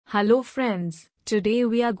Hello friends, today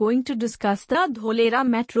we are going to discuss the Dholera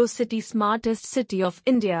Metro City, smartest city of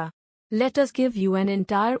India. Let us give you an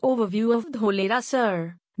entire overview of Dholera,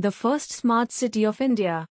 sir, the first smart city of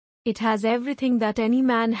India. It has everything that any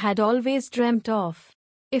man had always dreamt of.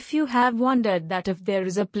 If you have wondered that if there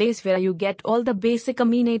is a place where you get all the basic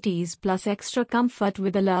amenities plus extra comfort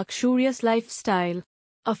with a luxurious lifestyle,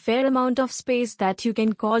 a fair amount of space that you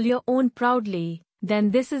can call your own proudly,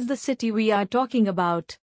 then this is the city we are talking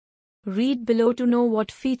about. Read below to know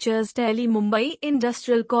what features Delhi Mumbai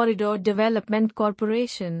Industrial Corridor Development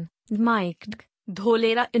Corporation, DMICD,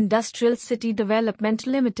 Dholera Industrial City Development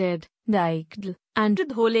Limited, DICD, and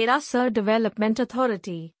Dholera Sir Development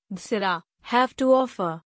Authority, DSIRA, have to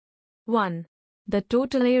offer. 1. The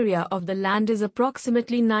total area of the land is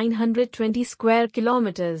approximately 920 square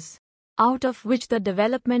kilometers, out of which the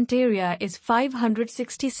development area is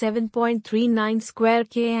 567.39 square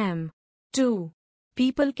km. 2.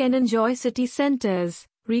 People can enjoy city centers,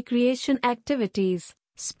 recreation activities,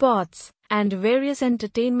 sports, and various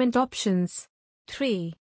entertainment options.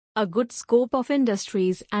 3. A good scope of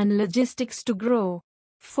industries and logistics to grow.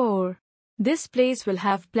 4. This place will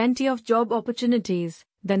have plenty of job opportunities.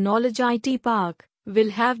 The Knowledge IT Park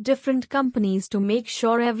will have different companies to make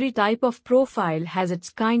sure every type of profile has its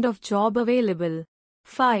kind of job available.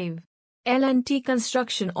 5. L&T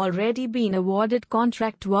Construction already been awarded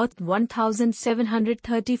contract worth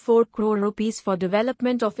 1,734 crore rupees for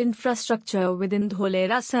development of infrastructure within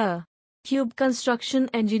Dholera, sir. Cube Construction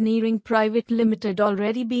Engineering Private Limited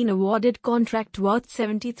already been awarded contract worth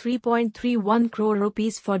 73.31 crore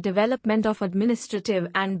rupees for development of administrative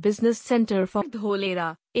and business center for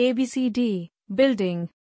Dholera, ABCD, building.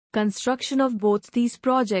 Construction of both these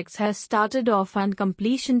projects has started off and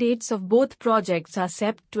completion dates of both projects are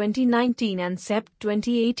Sept 2019 and Sept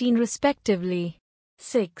 2018 respectively.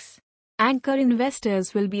 6. Anchor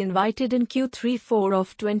investors will be invited in Q3-4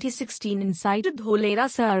 of 2016 inside Dholera,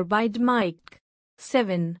 sir, by DMIC.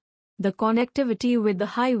 7. The connectivity with the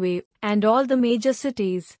highway and all the major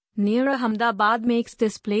cities near Ahmedabad makes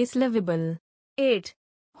this place livable. 8.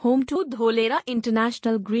 Home to Dholera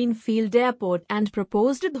International Greenfield Airport and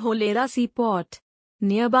proposed Dholera Seaport,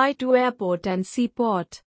 nearby to airport and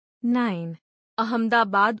seaport. 9.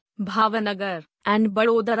 Ahmedabad, Bhavanagar, and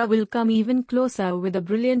Vadodara will come even closer with a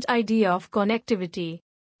brilliant idea of connectivity.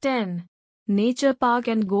 10. Nature Park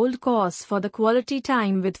and Gold Course for the quality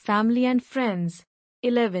time with family and friends.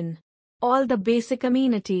 11. All the basic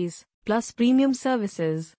amenities, plus premium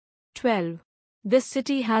services. 12. This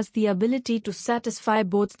city has the ability to satisfy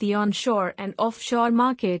both the onshore and offshore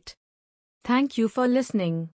market. Thank you for listening.